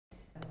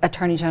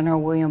Attorney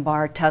General William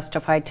Barr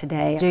testified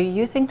today. Do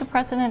you think the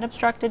president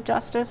obstructed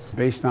justice?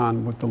 Based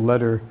on what the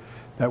letter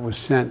that was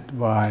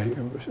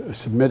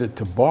submitted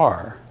to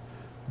Barr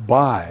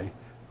by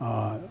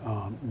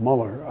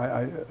Mueller,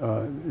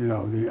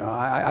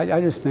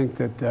 I just think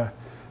that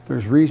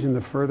there's reason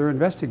to further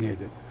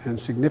investigate it. And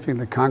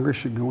significantly, Congress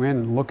should go in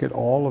and look at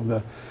all of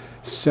the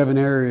 7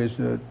 areas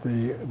that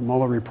the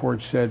Mueller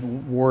report said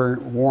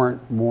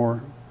warrant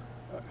more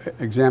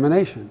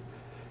examination.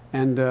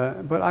 And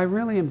but I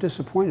really am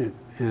disappointed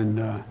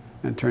in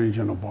Attorney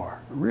General Barr.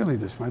 Really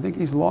disappointed. I think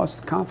he's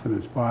lost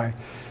confidence by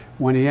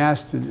when he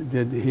asked,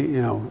 did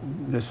he,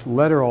 this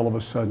letter all of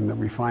a sudden that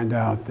we find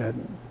out that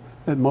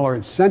Mueller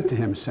had sent to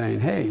him saying,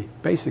 hey,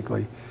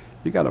 basically,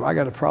 I got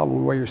a problem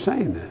with the way you're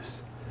saying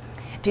this.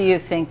 Do you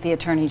think the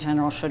Attorney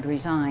General should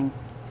resign?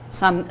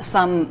 Some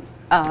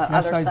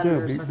other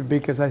senators. Yes, I do,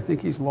 because I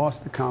think he's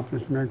lost the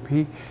confidence of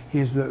America.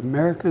 He's the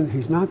American.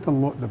 He's not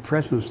the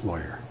president's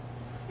lawyer.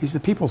 He's the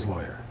people's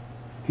lawyer.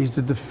 He's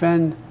to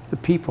defend the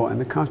people and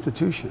the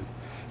Constitution.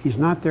 He's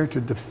not there to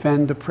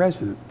defend the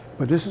president.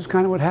 But this is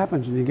kind of what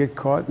happens when you get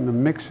caught in the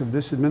mix of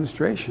this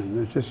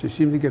administration. It's just you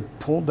seem to get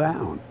pulled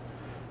down,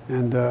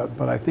 and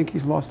but I think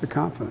he's lost the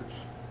confidence.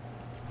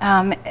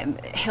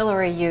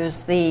 Hillary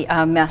used the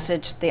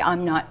message, the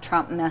 "I'm not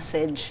Trump"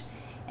 message,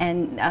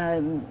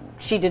 and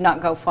she did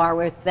not go far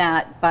with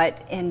that.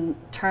 But in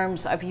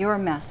terms of your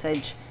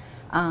message,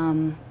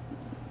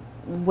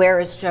 where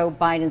is Joe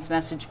Biden's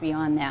message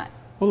beyond that?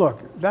 Well,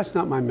 look, that's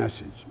not my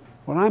message.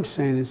 What I'm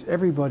saying is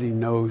everybody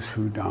knows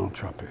who Donald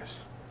Trump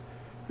is.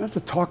 We don't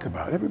have to talk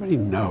about it. Everybody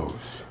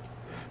knows.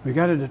 We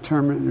got to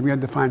determine, we got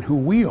to define who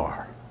we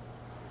are,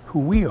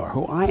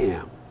 who I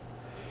am.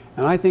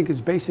 And I think it's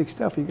basic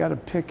stuff. You got to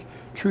pick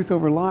truth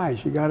over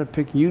lies. You got to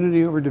pick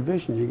unity over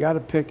division. You got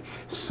to pick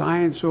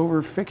science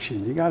over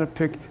fiction. You got to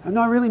pick.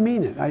 No, I really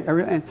mean it.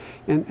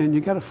 And you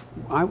got to.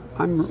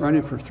 I'm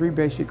running for 3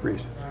 basic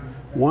reasons.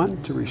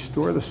 1, to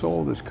restore the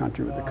soul of this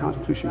country, what the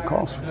Constitution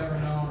calls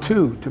for.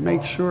 2, to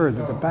make sure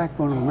that the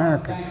backbone of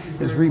America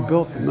is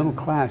rebuilt, the middle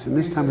class, and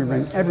this time we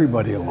bring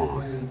everybody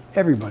along.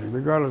 Everybody,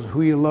 regardless of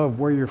who you love,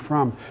 where you're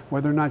from,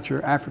 whether or not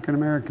you're African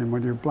American,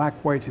 whether you're black,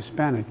 white,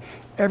 Hispanic,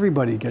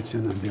 everybody gets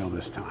in the deal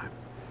this time.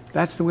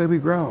 That's the way we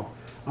grow.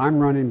 I'm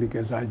running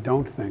because I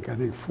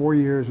think 4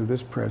 years of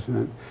this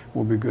president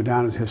will go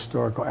down as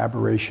historical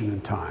aberration in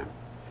time.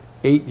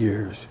 8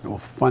 years, it will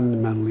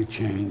fundamentally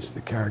change the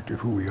character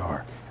of who we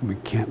are, and we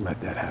can't let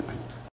that happen.